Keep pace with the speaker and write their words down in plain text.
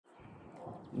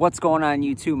What's going on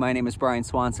YouTube? My name is Brian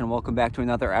Swanson. Welcome back to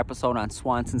another episode on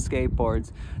Swanson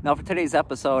Skateboards. Now for today's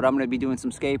episode, I'm going to be doing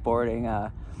some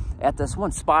skateboarding at this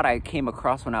one spot I came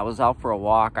across when I was out for a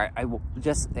walk.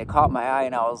 It caught my eye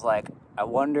and I was like, I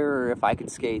wonder if I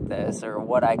could skate this or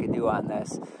what I could do on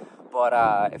this.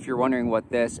 But if you're wondering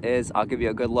what this is, I'll give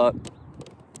you a good look.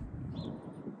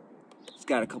 It's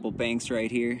got a couple banks right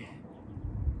here.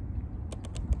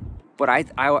 But I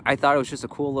thought it was just a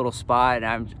cool little spot,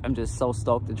 and I'm just so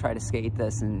stoked to try to skate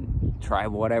this and try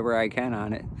whatever I can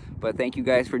on it. But thank you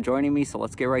guys for joining me, so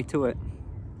let's get right to it.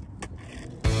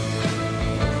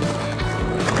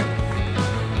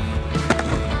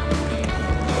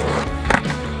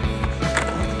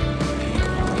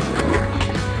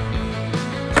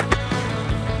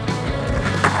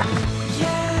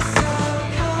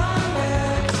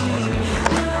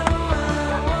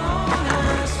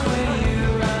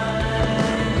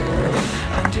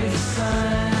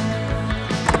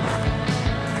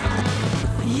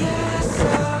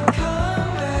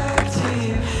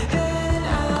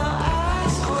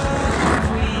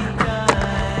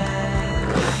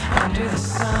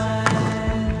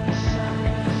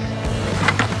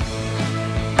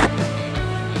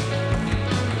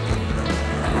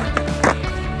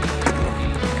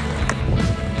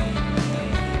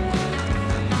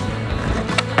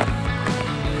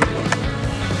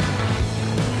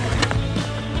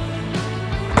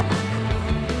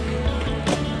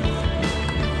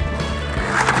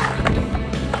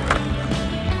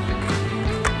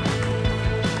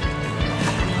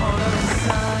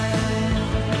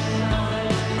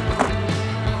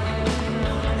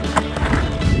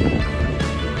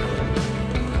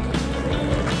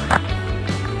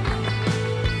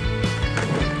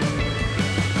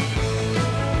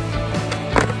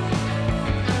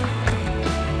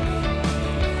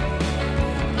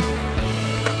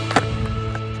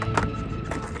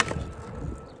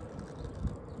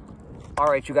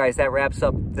 Alright you guys, that wraps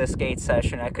up the skate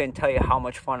session. I couldn't tell you how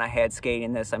much fun I had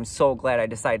skating this. I'm so glad I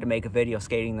decided to make a video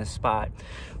skating this spot.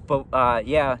 But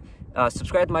yeah,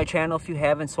 subscribe to my channel if you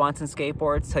haven't, Swanson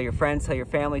Skateboards. Tell your friends, tell your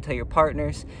family, tell your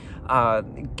partners.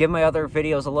 Give my other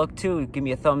videos a look too. Give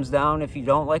me a thumbs down if you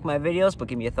don't like my videos, but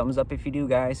give me a thumbs up if you do,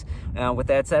 guys. With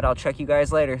that said, I'll check you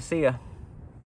guys later. See ya.